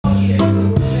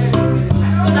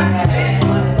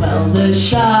the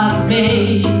shark,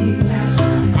 babe,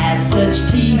 has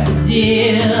such teeth,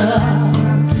 dear,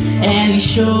 and he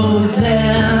shows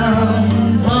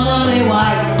them pearly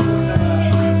whites.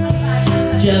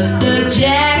 Just a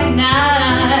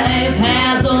jackknife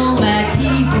has old Mack,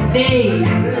 babe,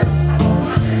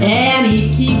 and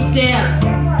he keeps it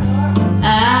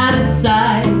out of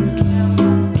sight.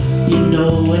 You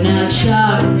know when that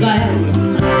shark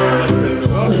bites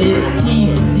with his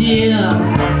teeth, dear,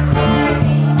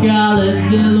 scarlet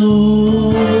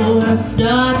billows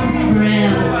start to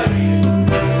spread.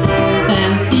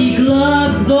 Fancy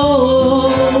gloves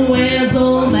though wears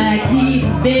old Mack,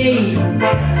 babe,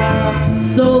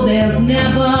 so there's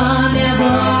never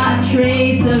a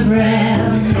trace of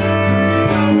red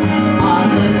on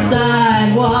the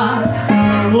sidewalk.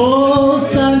 Oh,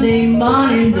 Sunday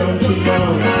morning, don't you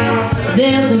know,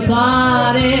 there's a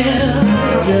body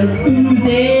just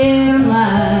oozing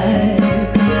life.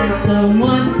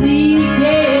 Someone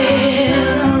sneaking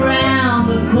around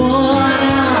the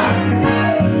corner.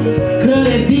 Could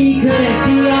it be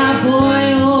our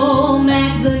boy, old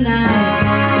Mack the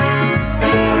Knife?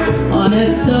 On a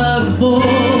tugboat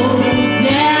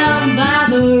down by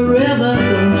the river,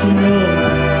 don't you know,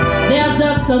 there's a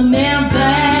cement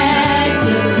bag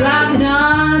just dropping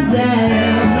on down.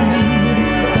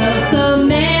 The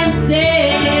cement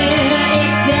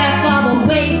stakes there for the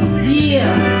weight, dear.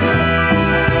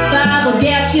 Father,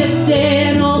 get your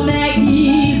 10, old Mack,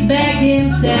 he's back in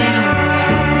town.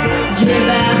 Jib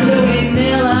and Louis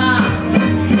Miller,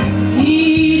 he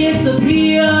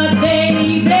disappeared,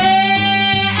 baby,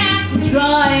 after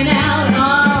drawing out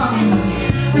on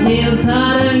his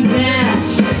hard-earned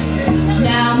cash.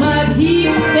 Now Mack, he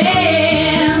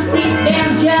spends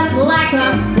just like a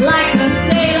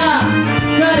sailor.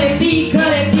 Could it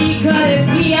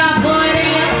be our boy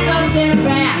there, something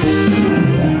rash?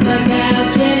 Look out,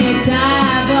 Jenny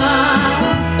Diver,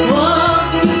 oh,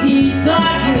 Suki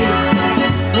Tawdry.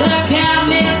 Look out,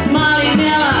 Miss Molly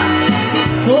Miller,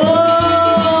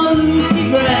 oh, Lucy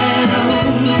Brown.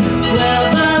 Well,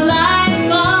 the light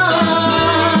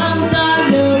bombs on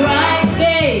the right,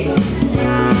 babe.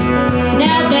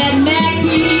 Now that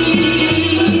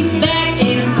Mackie's back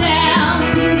in town.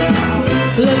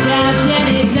 Look out,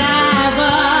 Jenny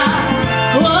Diver,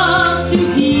 oh,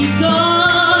 Suki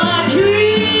Tawdry.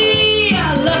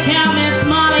 Look out, Miss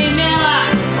Molly Miller,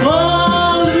 oh,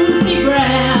 Lucy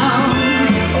Brown.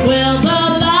 Well, the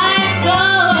light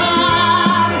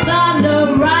bulb's on the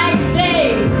right,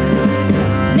 babe.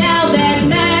 Now that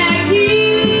Mackie's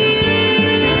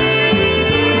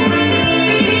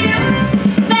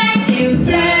back in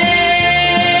town.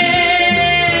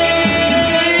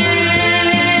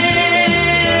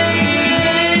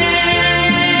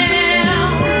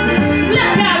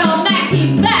 Look out, old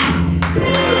Mackie's back.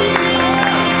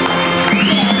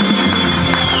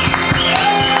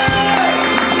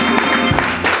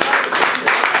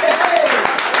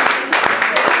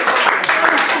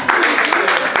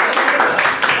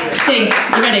 Steve,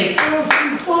 you ready?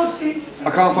 I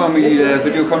can't find my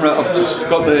video camera. I've just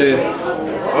got the.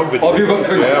 Oh, have you got the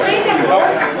thing?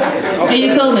 Are you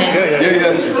filming?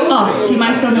 Yeah. Oh, do you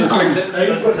mind filming on?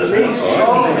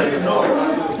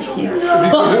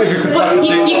 But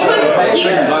you could,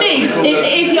 Steve, it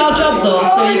is your job though,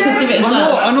 so you could do it as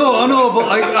well. I know, but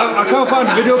I can't find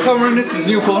the video camera and this is a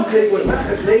new phone.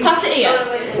 Pass it here.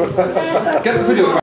 Get the video camera.